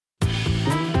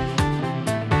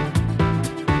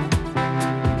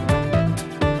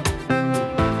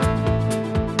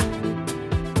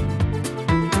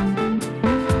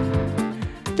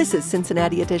This is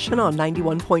Cincinnati Edition on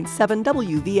 91.7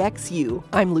 WVXU.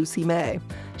 I'm Lucy May.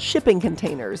 Shipping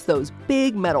containers, those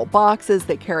big metal boxes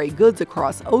that carry goods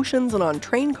across oceans and on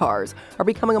train cars, are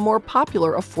becoming a more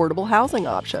popular affordable housing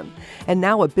option. And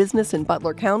now a business in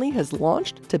Butler County has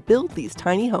launched to build these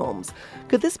tiny homes.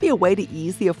 Could this be a way to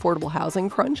ease the affordable housing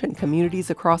crunch in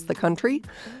communities across the country?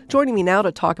 Joining me now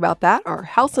to talk about that are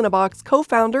House in a Box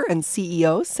co-founder and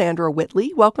CEO Sandra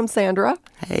Whitley. Welcome, Sandra.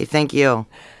 Hey, thank you.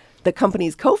 The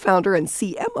company's co-founder and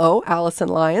CMO, Allison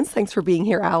Lyons. Thanks for being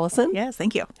here, Allison. Yes,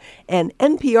 thank you. And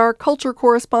NPR culture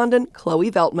correspondent,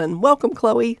 Chloe Veltman. Welcome,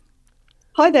 Chloe.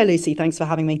 Hi there, Lucy. Thanks for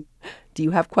having me. Do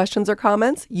you have questions or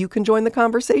comments? You can join the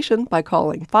conversation by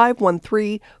calling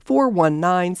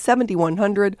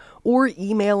 513-419-7100 or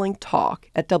emailing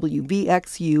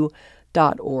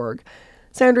talk@wvxu.org.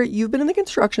 Sandra, you've been in the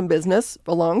construction business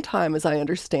a long time, as I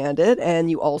understand it,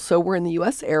 and you also were in the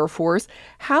U.S. Air Force.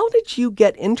 How did you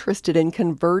get interested in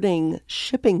converting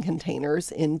shipping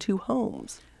containers into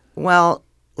homes? Well,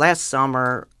 last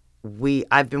summer,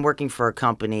 I've been working for a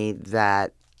company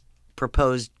that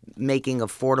proposed making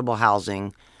affordable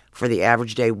housing for the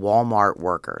average day Walmart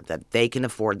worker, that they can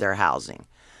afford their housing.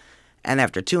 And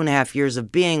after 2.5 years of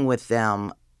being with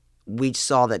them, we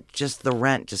saw that just the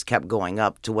rent just kept going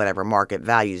up to whatever market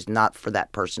values, not for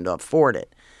that person to afford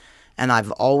it. And I've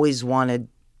always wanted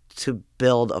to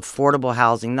build affordable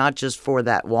housing, not just for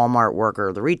that Walmart worker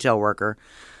or the retail worker,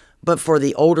 but for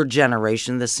the older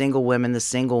generation, the single women, the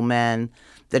single men,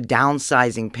 the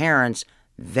downsizing parents.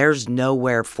 There's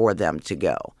nowhere for them to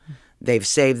go. They've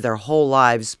saved their whole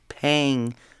lives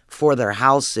paying for their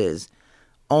houses,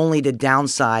 only to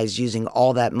downsize using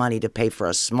all that money to pay for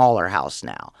a smaller house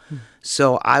now.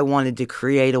 So I wanted to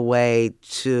create a way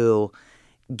to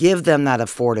give them that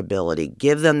affordability,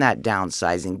 give them that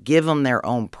downsizing, give them their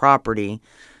own property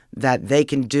that they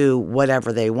can do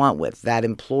whatever they want with. That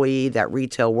employee, that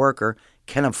retail worker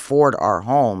can afford our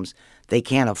homes. They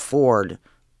can't afford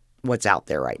what's out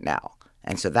there right now.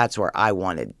 And so that's where I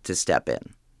wanted to step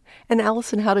in. And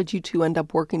Allison, how did you two end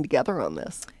up working together on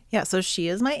this? Yeah, so she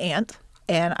is my aunt.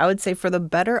 And I would say for the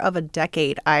better of a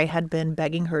decade, I had been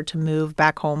begging her to move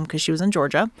back home because she was in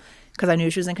Georgia, because I knew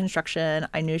she was in construction.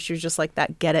 I knew she was just like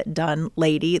that get it done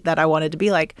lady that I wanted to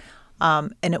be like.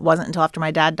 And it wasn't until after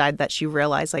my dad died that she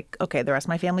realized, like, okay, the rest of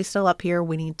my family's still up here.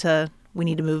 We need to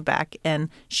move back. And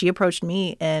she approached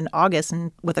me in August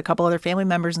and with a couple other family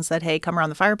members and said, hey, come around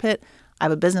the fire pit. I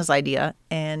have a business idea.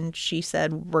 And she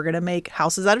said, we're going to make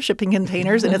houses out of shipping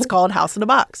containers, and it's called House in a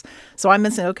Box. So I'm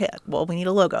saying, okay, well, we need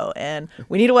a logo and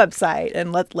we need a website,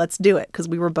 and let's do it. Because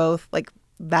we were both like,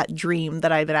 that dream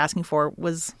that I've been asking for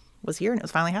was here, and it was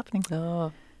finally happening.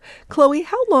 Oh. Chloe,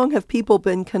 how long have people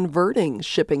been converting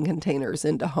shipping containers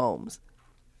into homes?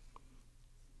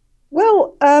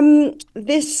 Well,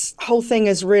 this whole thing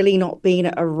has really not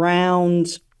been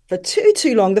around for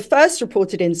too long. The first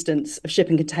reported instance of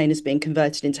shipping containers being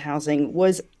converted into housing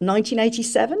was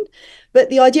 1987. But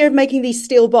the idea of making these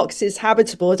steel boxes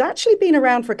habitable had actually been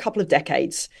around for a couple of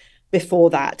decades before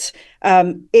that.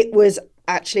 It was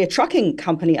actually a trucking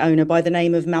company owner by the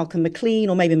name of Malcolm McLean,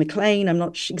 or maybe McLean, I'm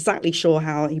not exactly sure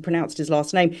how he pronounced his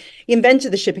last name. He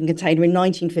invented the shipping container in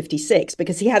 1956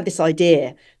 because he had this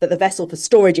idea that the vessel for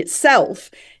storage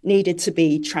itself needed to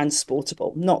be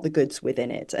transportable, not the goods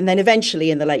within it. And then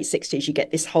eventually in the late 60s, you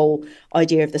get this whole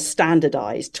idea of the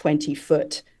standardized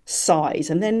 20-foot size.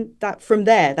 And then from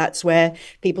there, that's where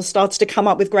people started to come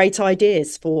up with great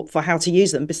ideas for how to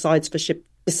use them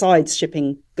besides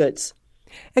shipping goods.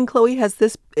 And Chloe, is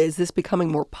this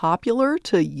becoming more popular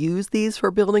to use these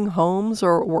for building homes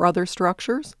or other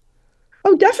structures?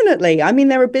 Oh, definitely. I mean,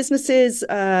 there are businesses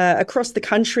across the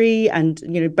country and,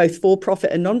 both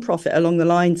for-profit and non-profit along the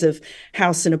lines of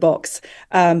House in a Box.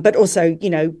 But also,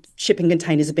 shipping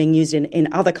containers are being used in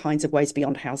other kinds of ways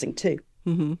beyond housing too.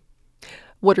 Mm-hmm.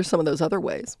 What are some of those other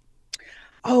ways?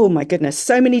 Oh, my goodness.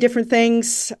 So many different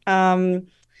things.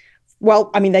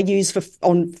 Well, I mean, they're used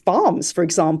on farms, for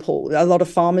example. A lot of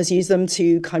farmers use them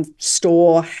to kind of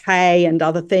store hay and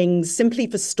other things simply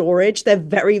for storage. They're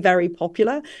very, very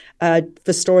popular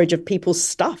for storage of people's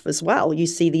stuff as well. You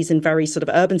see these in very sort of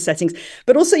urban settings,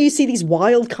 but also you see these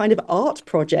wild kind of art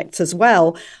projects as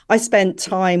well. I spent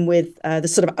time with the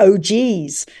sort of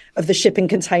OGs of the shipping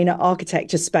container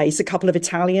architecture space, a couple of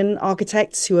Italian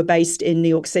architects who are based in New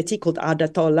York City called Ada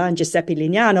Tolla and Giuseppe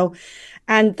Lignano.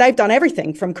 And they've done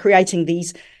everything from creating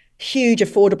these huge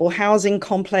affordable housing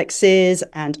complexes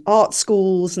and art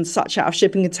schools and such out of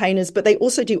shipping containers, but they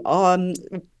also do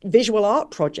visual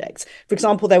art projects. For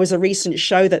example, there was a recent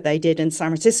show that they did in San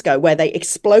Francisco where they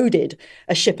exploded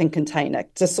a shipping container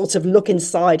to sort of look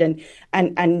inside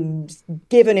and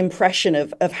give an impression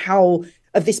of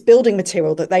this building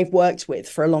material that they've worked with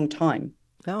for a long time.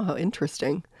 Oh, how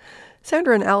interesting.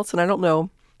 Sandra and Allison, I don't know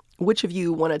which of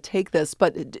you want to take this,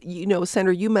 but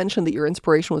Sandra, you mentioned that your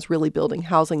inspiration was really building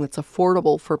housing that's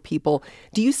affordable for people.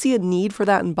 Do you see a need for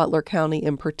that in Butler County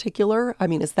in particular? I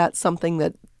mean, is that something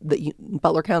that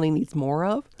Butler County needs more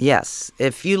of? Yes.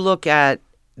 If you look at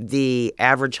the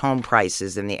average home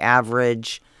prices and the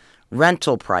average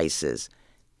rental prices,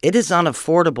 it is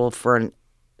unaffordable for a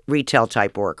retail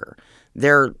type worker.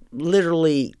 They're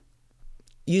literally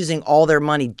using all their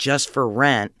money just for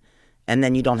rent. And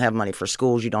then you don't have money for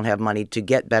schools, you don't have money to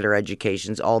get better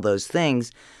educations, all those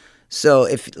things. So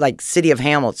if, like City of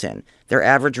Hamilton, their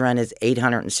average rent is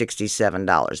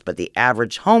 $867, but the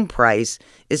average home price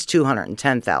is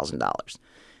 $210,000.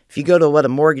 If you go to what a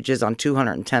mortgage is on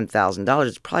 $210,000,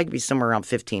 it's probably going to be somewhere around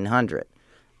 $1,500.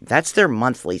 That's their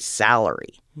monthly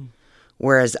salary.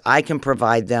 Whereas I can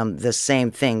provide them the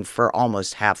same thing for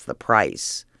almost half the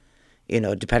price,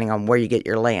 depending on where you get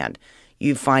your land.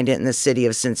 You find it in the city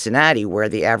of Cincinnati where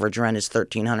the average rent is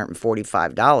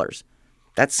 $1,345.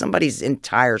 That's somebody's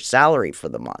entire salary for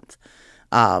the month.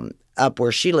 Up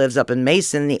where she lives, up in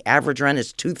Mason, the average rent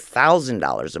is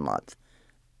 $2,000 a month.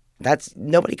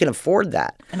 Nobody can afford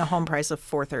that. And a home price of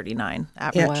 $439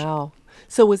 average. Wow.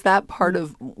 So was that part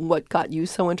of what got you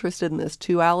so interested in this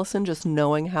too, Allison? Just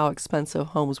knowing how expensive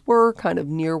homes were, kind of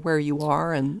near where you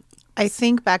are? And I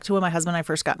think back to when my husband and I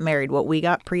first got married, what we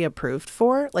got pre-approved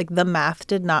for, like the math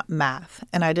did not math.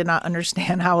 And I did not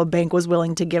understand how a bank was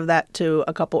willing to give that to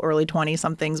a couple early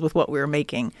 20-somethings with what we were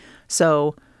making.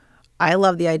 So I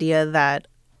love the idea that,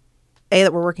 A,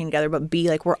 that we're working together, but B,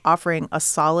 like we're offering a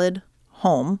solid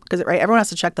home. Because everyone has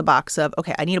to check the box of,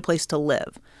 okay, I need a place to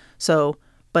live. So,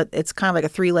 but it's kind of like a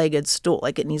three-legged stool.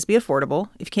 Like it needs to be affordable.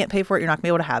 If you can't pay for it, you're not going to be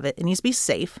able to have it. It needs to be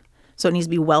safe. So it needs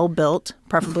to be well built,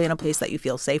 preferably in a place that you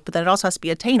feel safe, but then it also has to be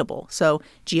attainable. So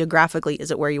geographically, is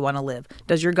it where you want to live?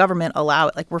 Does your government allow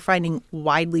it? Like we're finding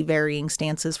widely varying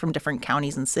stances from different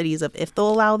counties and cities of if they'll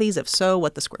allow these, if so,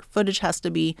 what the square footage has to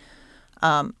be.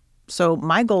 So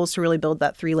my goal is to really build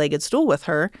that three-legged stool with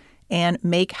her and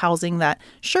make housing that,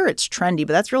 sure, it's trendy,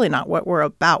 but that's really not what we're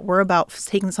about. We're about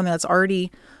taking something that's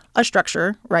already a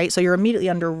structure, right? So you're immediately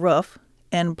under roof.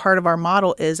 And part of our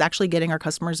model is actually getting our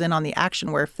customers in on the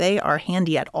action where if they are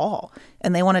handy at all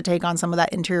and they want to take on some of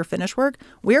that interior finish work,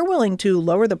 we're willing to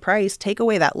lower the price, take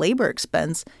away that labor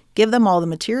expense, give them all the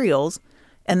materials,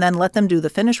 and then let them do the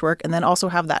finish work and then also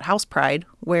have that house pride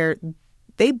where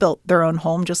they built their own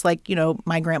home just like,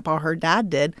 my grandpa, her dad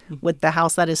did with the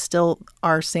house that is still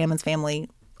our Salmon's family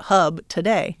hub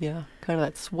today. yeah, kind of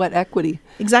that sweat equity.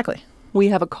 Exactly. We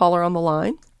have a caller on the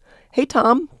line. Hey,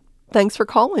 Tom. Thanks for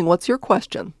calling. What's your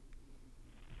question?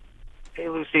 Hey,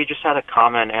 Lucy, just had a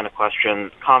comment and a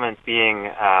question. Comment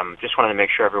being, just wanted to make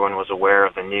sure everyone was aware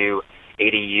of the new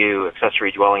ADU,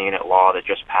 accessory dwelling unit law that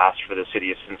just passed for the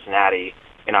city of Cincinnati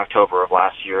in October of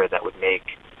last year that would make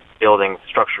building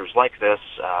structures like this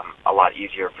a lot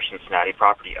easier for Cincinnati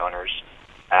property owners.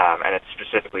 And it's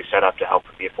specifically set up to help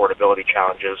with the affordability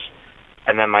challenges.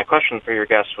 And then my question for your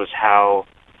guests was how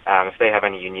if they have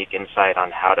any unique insight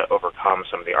on how to overcome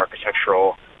some of the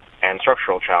architectural and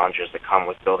structural challenges that come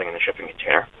with building in the shipping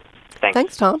container.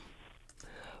 Thanks, Tom.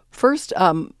 First,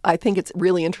 I think it's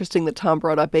really interesting that Tom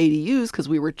brought up ADUs because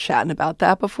we were chatting about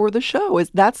that before the show.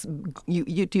 Do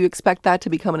you expect that to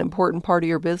become an important part of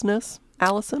your business,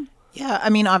 Allison? Yeah, I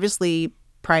mean, obviously,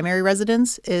 primary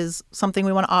residence is something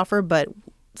we want to offer, but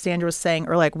Sandra was saying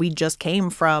earlier, like we just came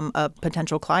from a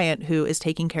potential client who is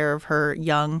taking care of her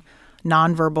young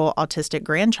nonverbal autistic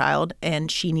grandchild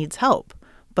and she needs help.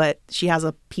 But she has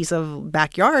a piece of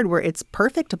backyard where it's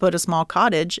perfect to put a small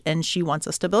cottage and she wants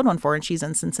us to build one for her and she's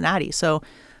in Cincinnati. So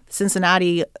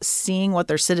Cincinnati, seeing what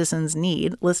their citizens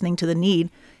need, listening to the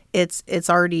need, it's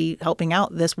already helping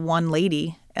out this one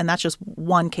lady. And that's just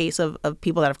one case of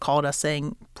people that have called us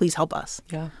saying, please help us.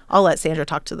 Yeah. I'll let Sandra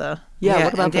talk to the... Yeah,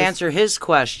 what about and to answer his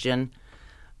question,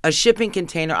 a shipping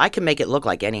container, I can make it look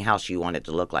like any house you want it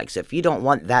to look like. So if you don't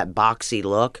want that boxy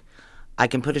look, I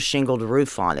can put a shingled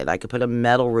roof on it. I can put a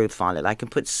metal roof on it. I can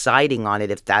put siding on it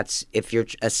if your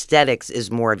aesthetics is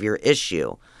more of your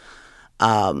issue.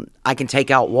 I can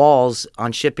take out walls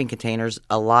on shipping containers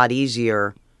a lot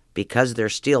easier because they're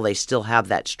steel. They still have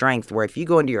that strength where if you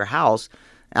go into your house,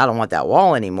 I don't want that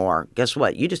wall anymore. Guess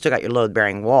what? You just took out your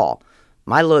load-bearing wall.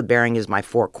 My load bearing is my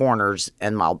four corners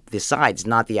and the sides,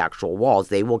 not the actual walls.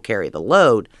 They will carry the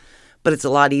load, but it's a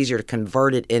lot easier to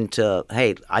convert it into,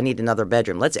 hey, I need another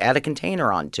bedroom. Let's add a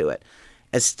container onto it.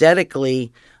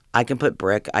 Aesthetically, I can put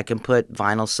brick, I can put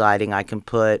vinyl siding, I can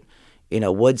put,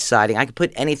 wood siding. I can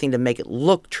put anything to make it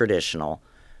look traditional,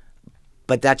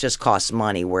 but that just costs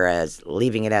money, whereas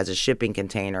leaving it as a shipping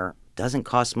container doesn't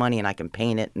cost money, and I can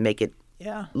paint it and make it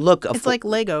look. It's like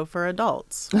Lego for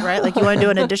adults, right? Like you want to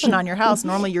do an addition on your house.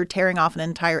 Normally you're tearing off an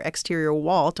entire exterior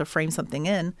wall to frame something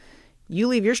in. You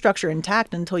leave your structure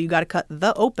intact until you got to cut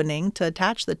the opening to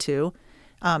attach the two.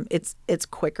 It's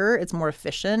quicker. It's more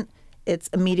efficient. It's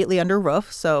immediately under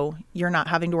roof, so you're not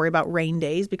having to worry about rain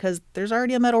days because there's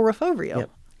already a metal roof over you. Yep.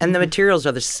 And the materials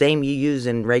are the same you use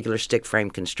in regular stick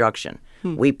frame construction.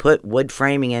 We put wood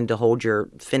framing in to hold your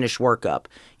finished work up.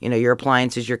 Your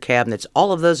appliances, your cabinets,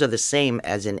 all of those are the same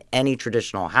as in any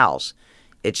traditional house.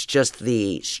 It's just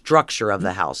the structure of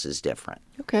the house is different.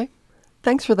 Okay.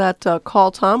 Thanks for that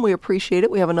call, Tom. We appreciate it.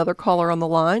 We have another caller on the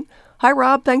line. Hi,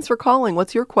 Rob. Thanks for calling.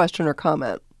 What's your question or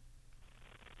comment?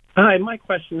 Hi, my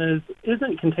question is,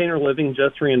 isn't container living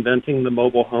just reinventing the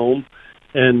mobile home?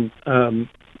 And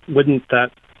wouldn't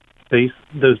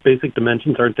those basic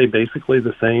dimensions, aren't they basically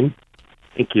the same?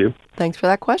 Thank you. Thanks for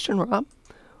that question, Rob.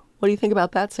 What do you think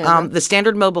about that, Sandra? The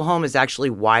standard mobile home is actually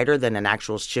wider than an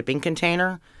actual shipping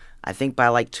container, I think by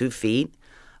like 2 feet.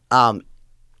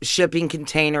 Shipping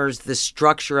containers, the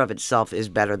structure of itself is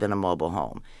better than a mobile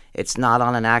home. It's not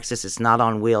on an axis, it's not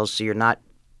on wheels, so you're not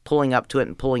pulling up to it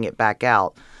and pulling it back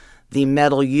out. The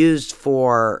metal used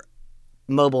for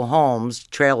mobile homes,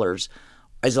 trailers,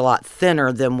 is a lot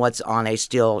thinner than what's on a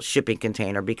steel shipping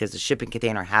container because the shipping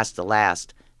container has to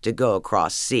last to go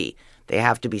across sea. They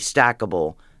have to be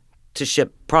stackable to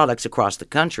ship products across the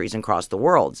countries and across the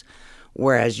worlds,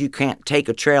 whereas you can't take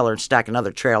a trailer and stack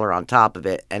another trailer on top of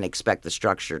it and expect the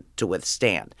structure to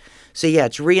withstand. So yeah,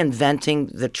 it's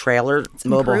reinventing the trailer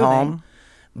mobile home,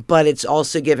 but it's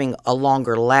also giving a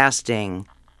longer lasting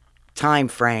time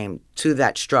frame to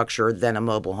that structure than a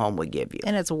mobile home would give you.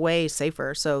 And it's way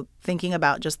safer. So thinking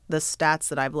about just the stats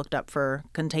that I've looked up for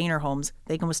container homes,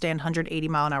 they can withstand 180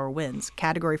 mile an hour winds,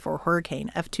 Category 4 hurricane,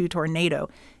 F2 tornado.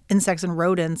 Insects and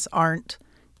rodents aren't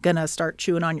going to start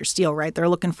chewing on your steel, right? They're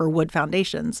looking for wood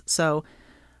foundations. So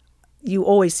you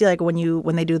always see like when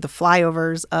they do the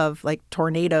flyovers of like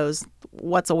tornadoes,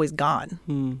 what's always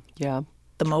gone? Yeah.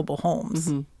 The mobile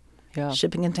homes. Yeah.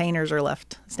 Shipping containers are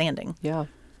left standing. Yeah.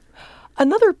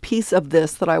 Another piece of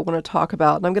this that I want to talk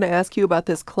about, and I'm going to ask you about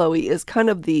this, Chloe, is kind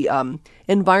of the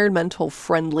environmental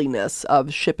friendliness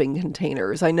of shipping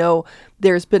containers. I know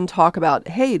there's been talk about,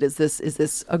 hey, is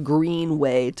this a green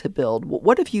way to build?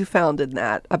 What have you found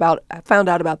out about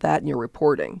that in your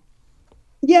reporting?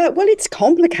 Yeah, well, it's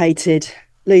complicated,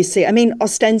 Lucy. I mean,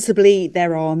 ostensibly,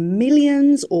 there are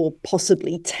millions or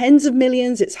possibly tens of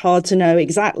millions. It's hard to know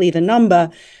exactly the number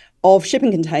of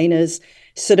shipping containers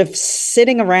sort of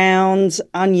sitting around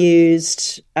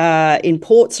unused in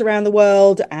ports around the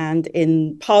world and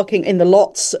in parking in the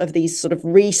lots of these sort of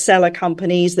reseller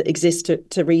companies that exist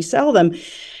to resell them.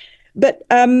 But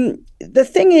the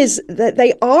thing is that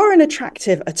they are an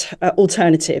attractive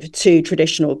alternative to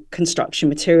traditional construction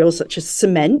materials such as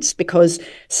cement, because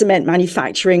cement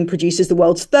manufacturing produces the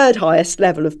world's third highest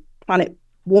level of planet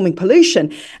warming pollution,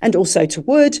 and also to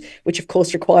wood, which of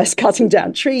course requires cutting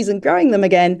down trees and growing them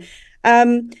again.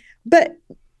 But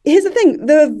here's the thing,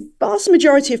 the vast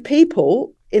majority of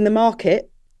people in the market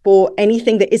for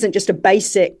anything that isn't just a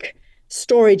basic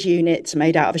storage unit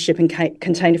made out of a shipping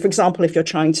container, for example, if you're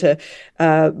trying to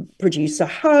produce a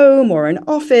home or an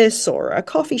office or a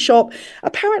coffee shop,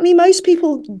 apparently most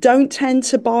people don't tend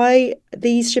to buy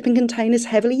these shipping containers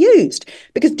heavily used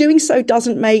because doing so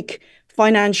doesn't make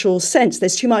financial sense.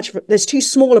 There's too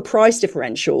small a price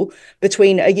differential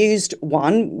between a used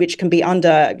one, which can be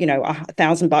under,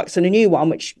 $1,000, and a new one,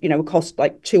 which, will cost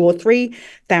like $2,000 or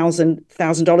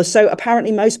 $3,000. So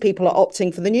apparently most people are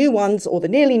opting for the new ones or the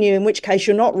nearly new, in which case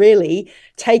you're not really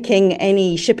taking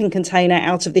any shipping container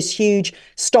out of this huge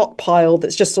stockpile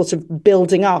that's just sort of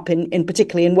building up in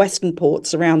particularly in Western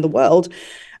ports around the world.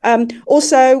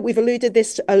 Also, we've alluded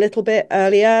this a little bit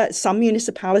earlier, some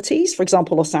municipalities, for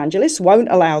example, Los Angeles, won't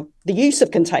allow the use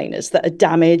of containers that are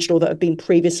damaged or that have been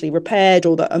previously repaired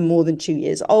or that are more than 2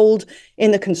 years old in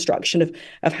the construction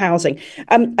of housing.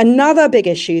 Another big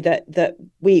issue that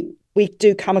we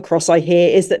do come across, I hear,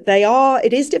 is that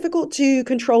it is difficult to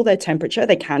control their temperature.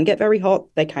 They can get very hot,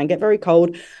 they can get very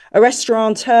cold. A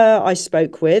restaurateur I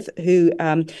spoke with who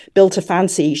built a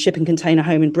fancy shipping container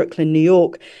home in Brooklyn, New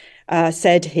York,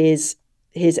 said his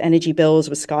his energy bills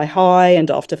were sky high,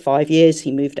 and after 5 years,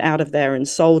 he moved out of there and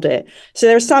sold it. So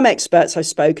there are some experts I've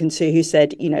spoken to who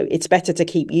said, it's better to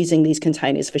keep using these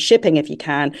containers for shipping if you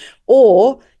can,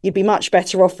 or you'd be much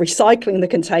better off recycling the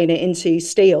container into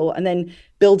steel and then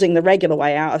building the regular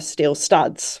way out of steel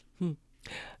studs.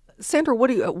 Sandra, what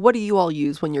do you all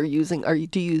use when you're using?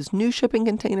 Do you use new shipping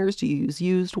containers? Do you use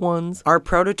used ones? Our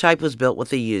prototype was built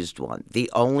with a used one.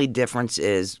 The only difference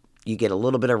is you get a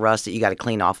little bit of rust that you got to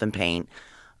clean off and paint,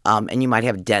 and you might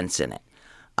have dents in it.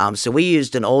 So we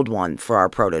used an old one for our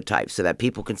prototype so that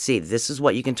people can see this is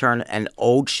what you can turn an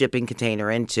old shipping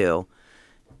container into.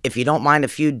 If you don't mind a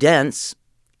few dents,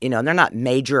 and they're not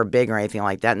major or big or anything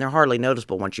like that, and they're hardly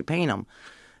noticeable once you paint them,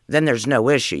 then there's no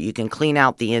issue. You can clean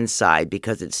out the inside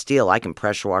because it's steel. I can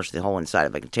pressure wash the whole inside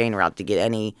of a container out to get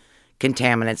any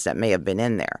contaminants that may have been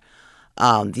in there.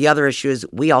 The other issue is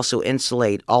we also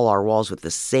insulate all our walls with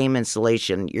the same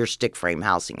insulation your stick frame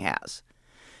housing has.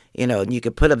 And you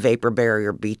could put a vapor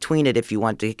barrier between it if you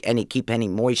want to keep any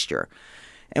moisture.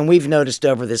 And we've noticed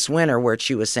over this winter where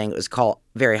she was saying it was called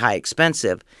very high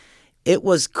expensive,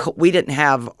 we didn't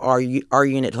have our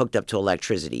unit hooked up to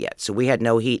electricity yet, so we had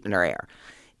no heat in our air.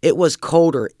 It was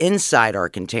colder inside our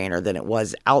container than it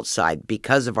was outside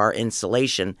because of our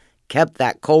insulation kept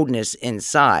that coldness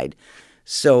inside.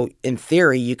 So in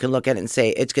theory, you can look at it and say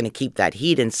it's going to keep that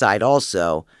heat inside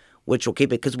also, which will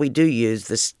keep it, because we do use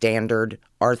the standard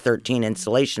R13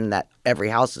 insulation that every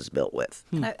house is built with.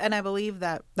 And I believe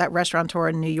that restaurateur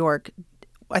in New York,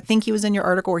 I think he was in your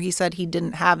article where he said he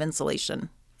didn't have insulation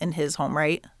in his home,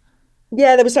 right?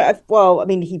 Yeah, there was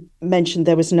he mentioned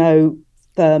there was no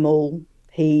thermal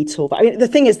heat the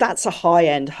thing is, that's a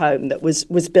high-end home that was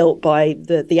built by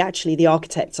the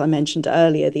architects I mentioned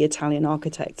earlier, the Italian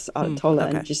architects Tolla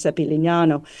and Giuseppe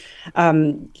Lignano,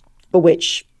 for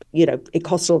which it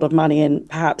cost a lot of money, and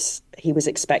perhaps he was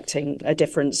expecting a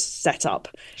different setup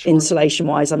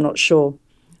insulation-wise. I'm not sure.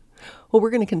 Well,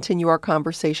 we're going to continue our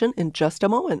conversation in just a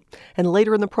moment. And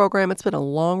later in the program, it's been a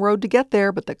long road to get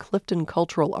there, but the Clifton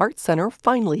Cultural Arts Center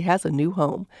finally has a new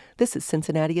home. This is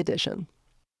Cincinnati Edition.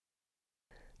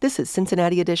 This is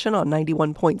Cincinnati Edition on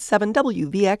 91.7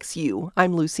 WVXU.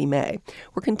 I'm Lucy May.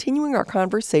 We're continuing our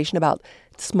conversation about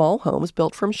small homes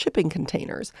built from shipping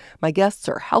containers. My guests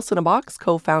are House in a Box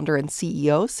co-founder and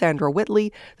CEO Sandra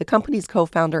Whitley, the company's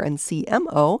co-founder and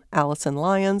CMO Allison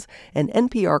Lyons, and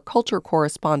NPR culture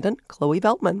correspondent Chloe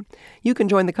Veltman. You can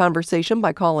join the conversation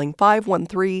by calling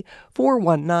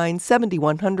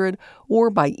 513-419-7100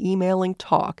 or by emailing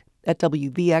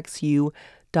talk@WVXU.org.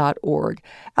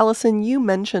 Allison, you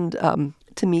mentioned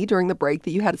to me during the break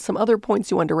that you had some other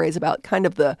points you wanted to raise about kind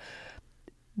of the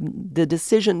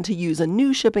decision to use a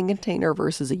new shipping container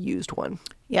versus a used one.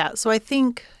 Yeah, so I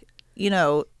think,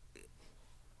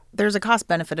 there's a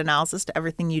cost-benefit analysis to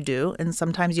everything you do, and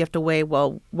sometimes you have to weigh,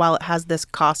 well, while it has this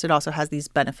cost, it also has these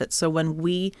benefits. So when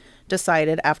we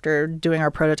decided after doing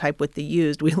our prototype with the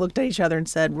used, we looked at each other and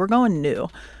said, we're going new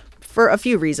for a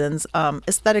few reasons,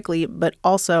 aesthetically, but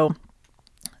also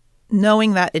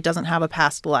knowing that it doesn't have a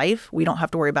past life. We don't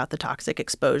have to worry about the toxic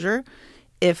exposure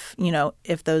if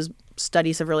those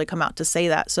studies have really come out to say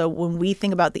that. So when we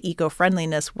think about the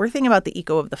eco-friendliness, we're thinking about the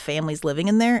eco of the families living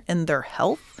in there and their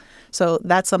health. So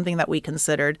that's something that we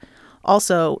considered.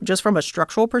 Also, just from a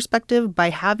structural perspective, by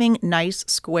having nice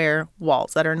square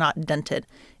walls that are not dented,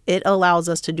 it allows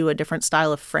us to do a different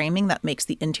style of framing that makes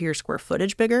the interior square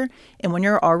footage bigger. And when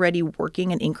you're already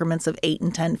working in increments of 8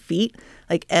 and 10 feet,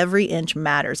 like every inch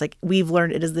matters. Like we've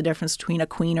learned, it is the difference between a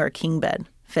queen or a king bed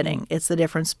fitting. It's the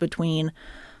difference between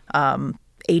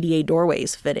ADA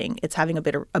doorways fitting. It's having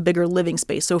a bigger living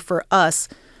space. So for us,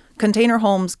 container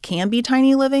homes can be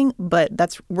tiny living, but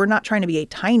we're not trying to be a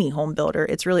tiny home builder.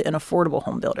 It's really an affordable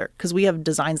home builder because we have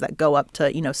designs that go up to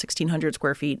 1,600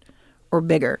 square feet or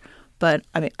bigger. But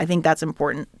I think that's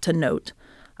important to note.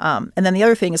 And then the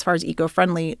other thing, as far as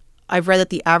eco-friendly, I've read that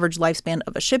the average lifespan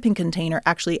of a shipping container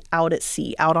actually out at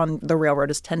sea, out on the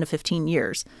railroad, is 10 to 15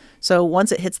 years. So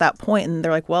once it hits that point and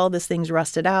they're like, well, this thing's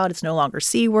rusted out, it's no longer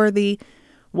seaworthy,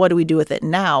 what do we do with it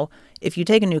now? If you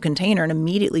take a new container and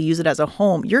immediately use it as a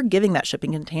home, you're giving that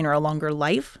shipping container a longer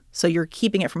life. So you're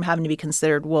keeping it from having to be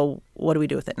considered, well, what do we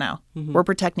do with it now? Mm-hmm. We're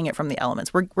protecting it from the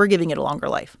elements. We're giving it a longer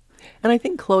life. And I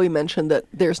think Chloe mentioned that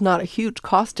there's not a huge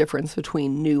cost difference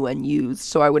between new and used.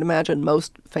 So I would imagine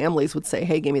most families would say,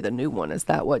 hey, give me the new one. Is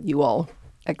that what you all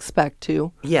expect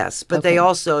too? Yes, but Okay. they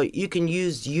also, you can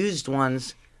use used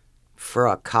ones for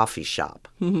a coffee shop.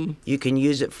 Mm-hmm. You can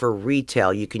use it for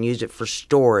retail. You can use it for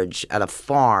storage at a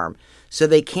farm. So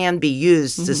they can be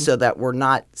used so that we're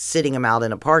not sitting them out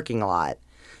in a parking lot.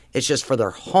 It's just for their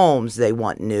homes they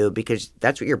want new because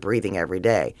that's what you're breathing every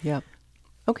day. Yeah.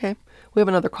 Okay. We have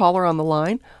another caller on the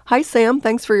line. Hi, Sam.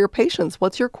 Thanks for your patience.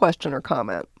 What's your question or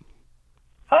comment?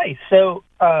 Hi. So,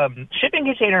 shipping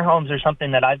container homes are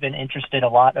something that I've been interested a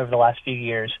lot over the last few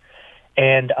years.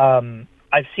 And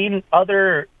I've seen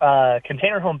other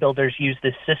container home builders use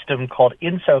this system called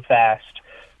InsoFast,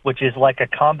 which is like a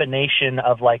combination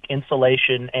of like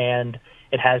insulation and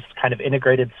it has kind of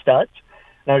integrated studs.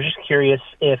 And I was just curious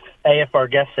if A, if our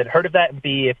guests had heard of that, and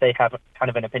B, if they have kind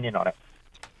of an opinion on it.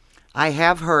 I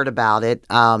have heard about it.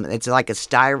 It's like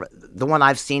the one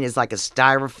I've seen is like a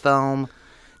styrofoam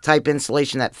type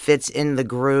insulation that fits in the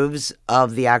grooves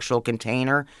of the actual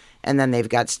container, and then they've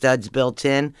got studs built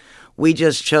in. We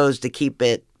just chose to keep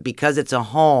it because it's a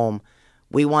home.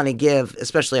 We want to give,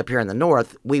 especially up here in the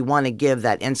north, we want to give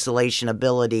that insulation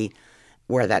ability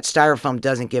where that styrofoam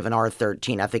doesn't give an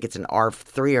R13. I think it's an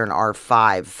R3 or an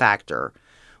R5 factor,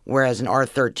 whereas an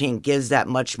R13 gives that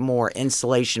much more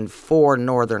insulation for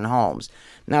northern homes.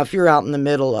 Now, if you're out in the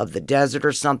middle of the desert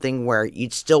or something where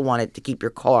you'd still want it to keep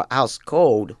your house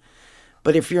cold,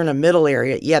 but if you're in a middle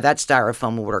area, yeah, that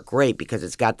styrofoam will work great because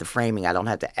it's got the framing. I don't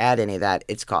have to add any of that.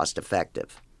 It's cost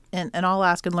effective. And I'll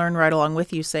ask and learn right along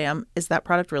with you, Sam, is that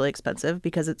product really expensive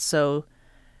because it's so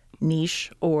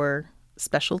niche or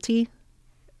specialty,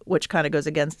 which kind of goes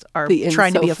against our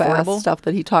trying to be affordable stuff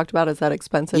that he talked about? Is that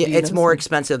expensive? Yeah, it's more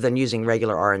expensive than using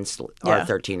regular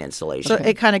R13 insulation. So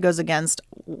it kind of goes against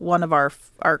one of our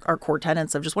core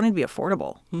tenets of just wanting to be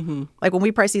affordable. Mm-hmm. Like when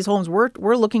we price these homes, we're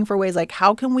looking for ways like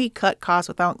how can we cut costs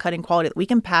without cutting quality? We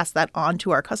can pass that on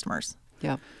to our customers.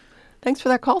 Yeah. Thanks for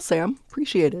that call, Sam.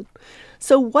 Appreciate it.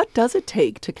 So what does it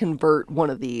take to convert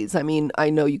one of these? I mean, I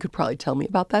know you could probably tell me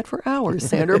about that for hours,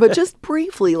 Sandra, but just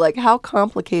briefly, like how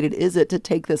complicated is it to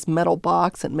take this metal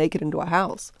box and make it into a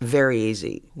house? Very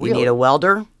easy. You Really? need a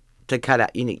welder to cut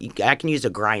out. I can use a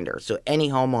grinder, so any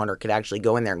homeowner could actually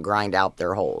go in there and grind out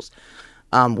their holes.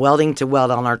 Welding to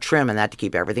weld on our trim and that to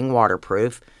keep everything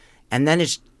waterproof. And then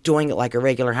it's doing it like a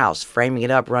regular house, framing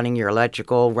it up, running your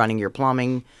electrical, running your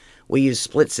plumbing. We use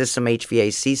split system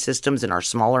HVAC systems in our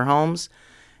smaller homes.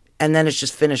 And then it's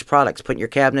just finished products, putting your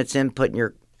cabinets in, putting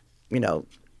your,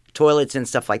 toilets in,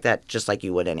 stuff like that, just like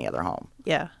you would any other home.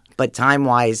 Yeah. But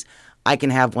time-wise, I can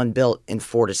have one built in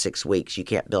 4 to 6 weeks. You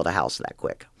can't build a house that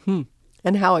quick.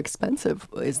 And how expensive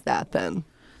is that then?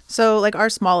 So like our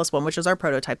smallest one, which is our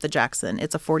prototype, the Jackson,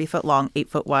 it's a 40-foot long,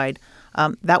 8-foot wide.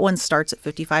 That one starts at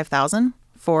 $55,000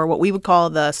 for what we would call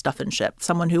the stuff and ship.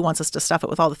 Someone who wants us to stuff it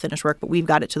with all the finished work, but we've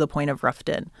got it to the point of roughed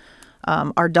in.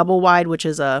 Our double wide, which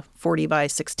is a 40 by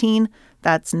 16,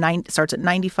 starts at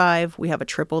 $95,000. We have a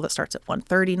triple that starts at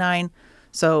 $139,000.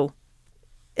 So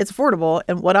it's affordable.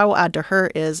 And what I will add to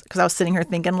her is, because I was sitting here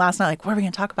thinking last night, like, what are we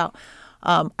going to talk about?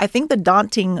 I think the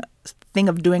daunting thing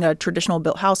of doing a traditional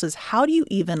built house is how do you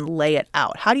even lay it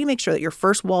out? How do you make sure that your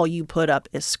first wall you put up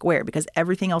is square? Because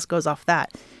everything else goes off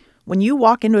that. When you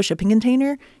walk into a shipping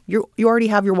container, you already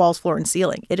have your walls, floor, and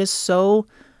ceiling. It's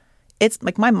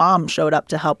like my mom showed up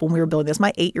to help when we were building this.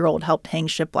 My 8-year-old helped hang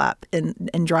shiplap in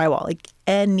drywall. Like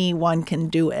anyone can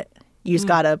do it. You just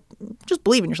got to just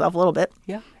believe in yourself a little bit.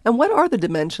 Yeah. And what are the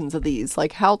dimensions of these?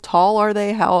 Like how tall are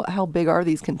they? How big are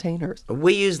these containers?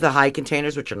 We use the high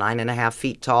containers, which are 9.5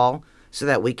 feet tall, so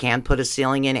that we can put a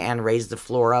ceiling in and raise the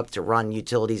floor up to run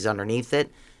utilities underneath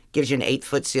it. Gives you an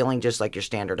 8-foot ceiling just like your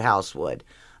standard house would.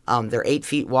 They're 8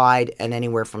 feet wide and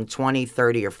anywhere from 20,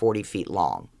 30, or 40 feet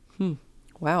long.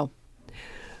 Wow.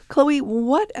 Chloe,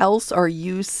 what else are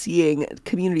you seeing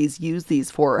communities use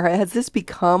these for? Has this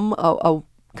become a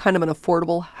kind of an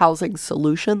affordable housing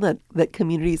solution that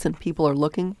communities and people are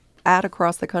looking at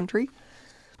across the country?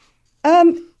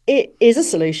 It is a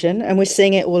solution, and we're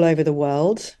seeing it all over the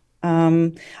world.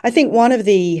 I think one of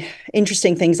the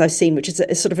interesting things I've seen, which is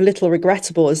sort of a little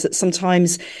regrettable, is that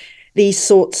sometimes these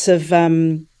sorts of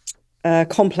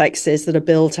complexes that are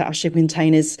built out of shipping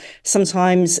containers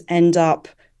sometimes end up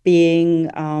being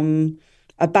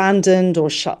abandoned or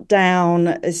shut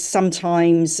down.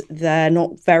 Sometimes they're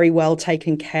not very well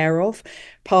taken care of.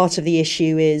 Part of the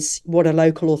issue is what are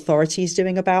local authorities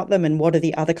doing about them, and what are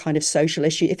the other kind of social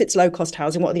issues? If it's low-cost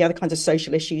housing, what are the other kinds of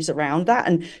social issues around that?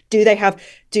 And do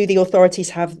the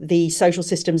authorities have the social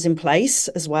systems in place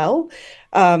as well?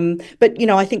 But,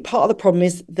 I think part of the problem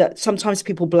is that sometimes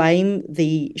people blame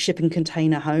the shipping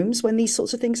container homes when these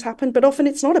sorts of things happen, but often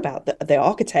it's not about the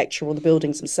architecture or the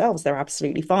buildings themselves. They're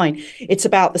absolutely fine. It's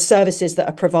about the services that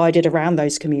are provided around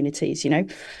those communities,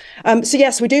 So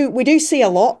yes, we do see a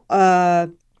lot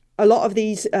of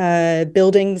these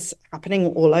buildings happening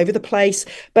all over the place,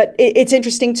 but it's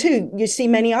interesting too. You see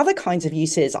many other kinds of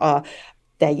uses.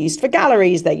 They're used for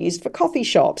galleries, they're used for coffee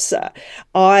shops.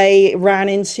 I ran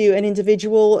into an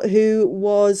individual who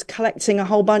was collecting a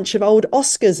whole bunch of old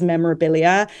Oscars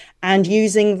memorabilia and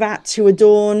using that to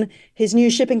adorn his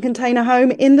new shipping container home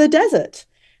in the desert.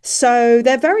 So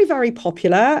they're very, very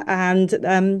popular,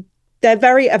 and they're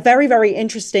a very, very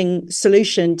interesting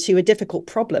solution to a difficult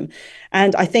problem.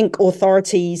 And I think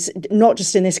authorities, not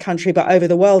just in this country, but over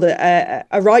the world, are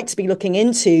right to be looking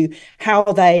into how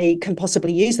they can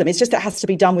possibly use them. It's just it has to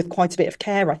be done with quite a bit of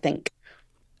care, I think.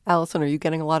 Allison, are you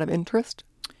getting a lot of interest?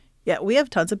 Yeah, we have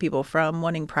tons of people from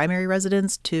wanting primary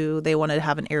residence to they want to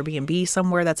have an Airbnb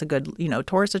somewhere that's a good,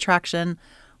 tourist attraction.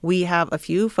 We have a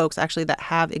few folks actually that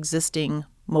have existing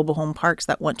mobile home parks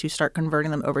that want to start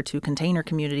converting them over to container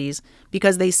communities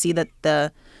because they see that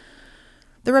the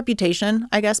reputation,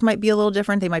 I guess, might be a little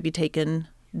different. They might be taken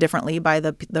differently by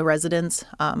the residents.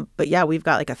 But yeah, we've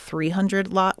got like a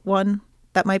 300 lot one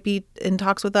that might be in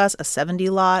talks with us, a 70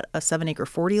 lot, a 7-acre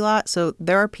 40 lot. So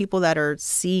there are people that are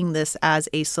seeing this as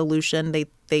a solution.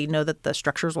 They know that the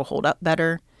structures will hold up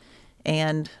better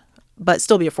but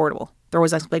still be affordable. They're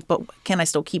always like, but can I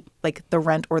still keep like the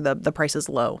rent or the prices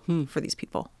low for these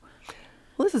people?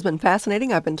 Well, this has been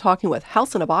fascinating. I've been talking with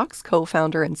House in a Box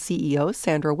co-founder and CEO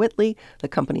Sandra Whitley, the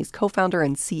company's co-founder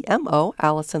and CMO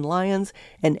Allison Lyons,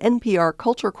 and NPR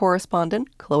culture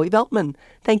correspondent Chloe Veltman.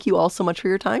 Thank you all so much for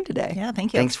your time today. Yeah,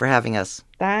 thank you. Thanks for having us.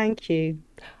 Thank you.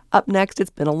 Up next,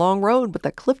 it's been a long road, but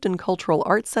the Clifton Cultural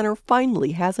Arts Center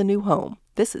finally has a new home.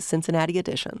 This is Cincinnati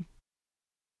Edition.